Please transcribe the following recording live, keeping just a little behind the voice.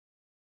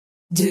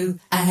Do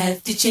I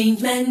have to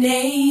change my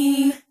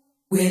name?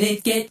 Will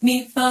it get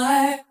me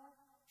far?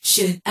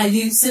 Should I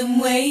lose some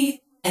weight?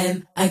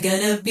 Am I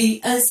gonna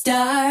be a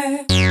star?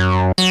 I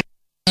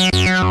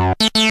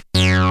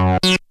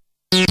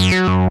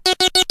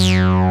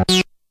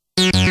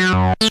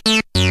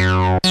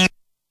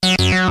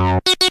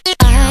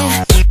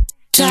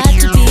tried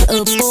to be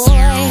a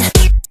boy,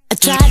 I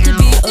tried to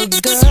be a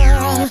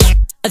girl,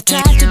 I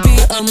tried to be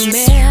a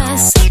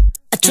mess,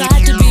 I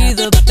tried to be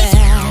the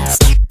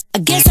best. I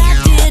guess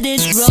I did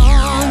it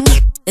wrong,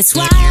 that's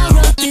why I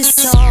wrote this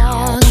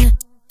song.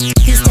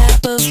 This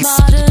type of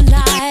modern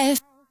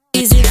life,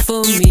 is it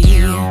for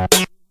me?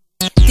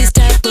 This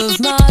type of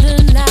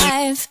modern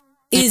life,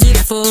 is it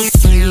for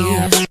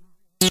free?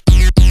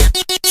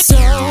 So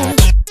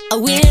I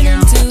went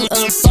into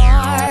a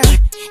bar,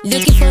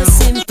 looking for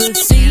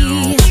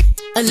sympathy,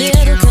 a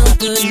little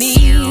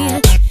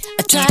company.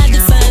 I tried to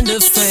find a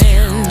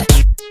friend,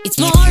 it's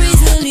more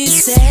easily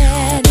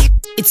said,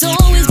 it's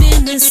always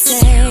been the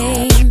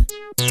same.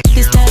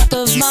 This type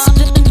of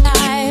modern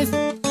life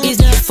is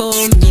not for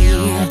me.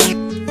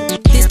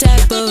 This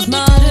type of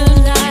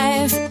modern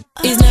life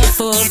is not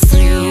for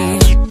free.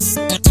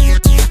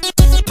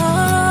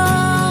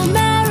 Oh,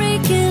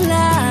 American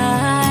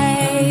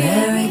life,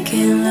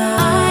 American life,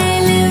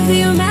 I live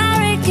the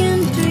American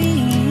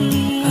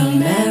dream.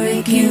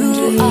 American You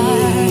dream. are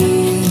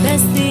the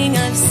best thing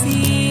I've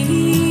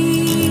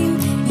seen.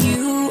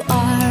 You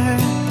are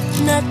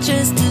not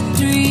just a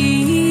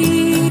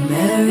dream.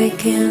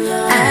 American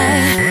life.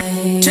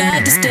 I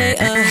tried to stay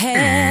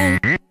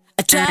ahead,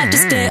 I tried to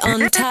stay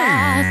on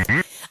top,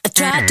 I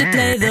tried to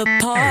play the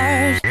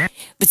part,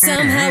 but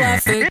somehow I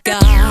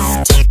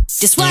forgot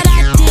just what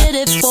I did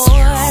it for,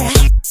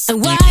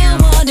 and why I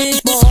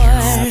wanted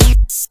more.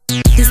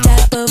 This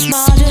type of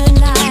modern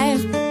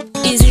life,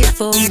 is it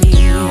for me?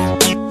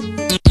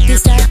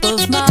 This type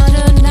of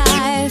modern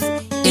life,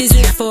 is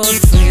it for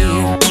free?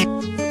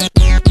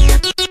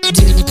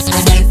 Do I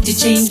have to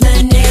change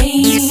my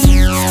name?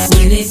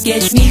 Will it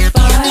get me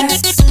far?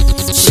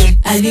 Should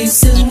I lose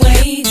some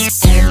weight?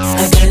 Am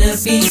I gonna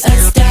be a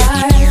star?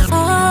 Oh,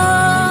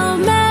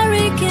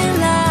 American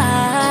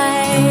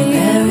life,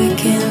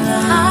 American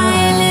life,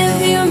 I live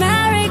the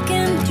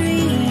American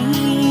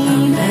dream.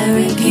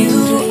 American You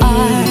dream.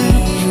 are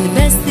the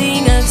best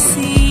thing I've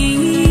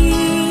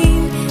seen.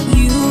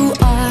 You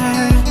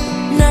are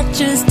not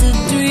just a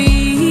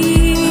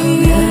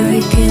dream.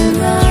 American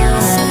life.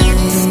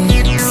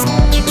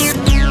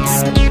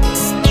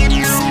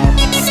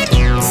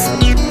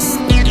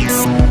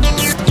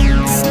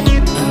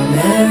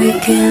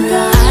 American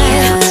life. I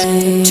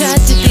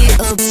tried to be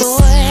a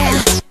boy,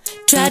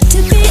 tried to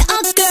be a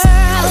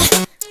girl,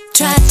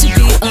 tried to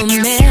be a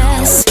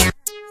mess,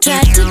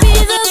 tried to be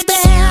the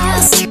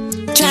best,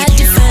 tried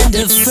to find a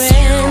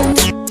friend,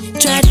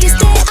 tried to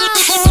stay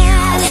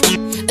ahead,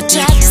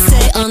 tried to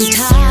stay on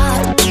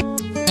top.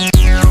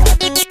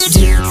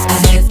 Do I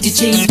have to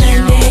change my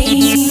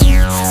name?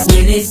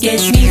 Will it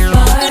get me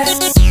far?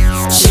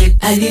 Should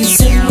I lose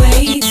some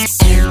weight?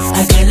 Am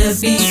I gonna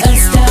be a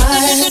star?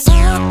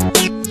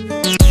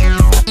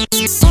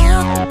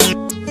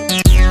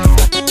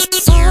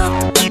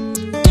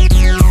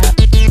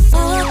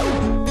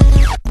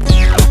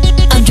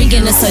 I'm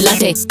drinking a soy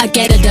latte, I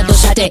get a double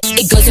shot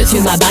it goes right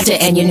through my body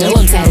and you know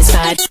I'm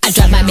satisfied. I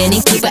drive my Mini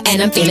Cooper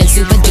and I'm feeling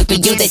super duper.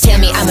 You, they tell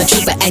me I'm a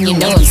trooper and you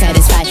know I'm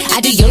satisfied. I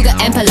do yoga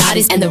and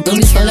Pilates and the room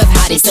is full of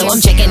hotties, so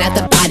I'm checking out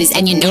the bodies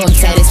and you know I'm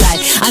satisfied.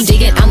 I'm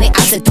digging on the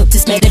outside, hope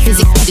this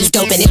metaphysics is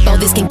dope, and if all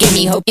this can give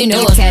me hope, you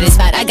know I'm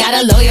satisfied. I got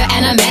a lawyer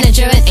and a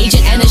manager, an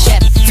agent and a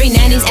chef, 3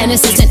 nannies, an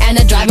assistant and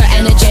a driver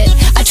and a jet,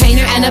 a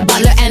trainer and a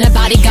butler and a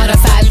bodyguard of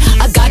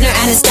 5, a gardener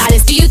and a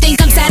stylist. Do you think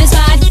I'm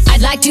satisfied?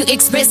 I'd like to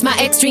express my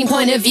extreme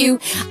point of view.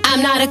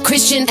 I'm not a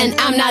Christian and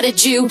I'm not a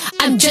Jew.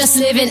 I'm just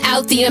living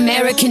out the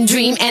American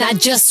dream, and I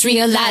just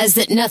realized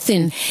that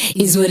nothing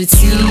is what it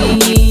seems.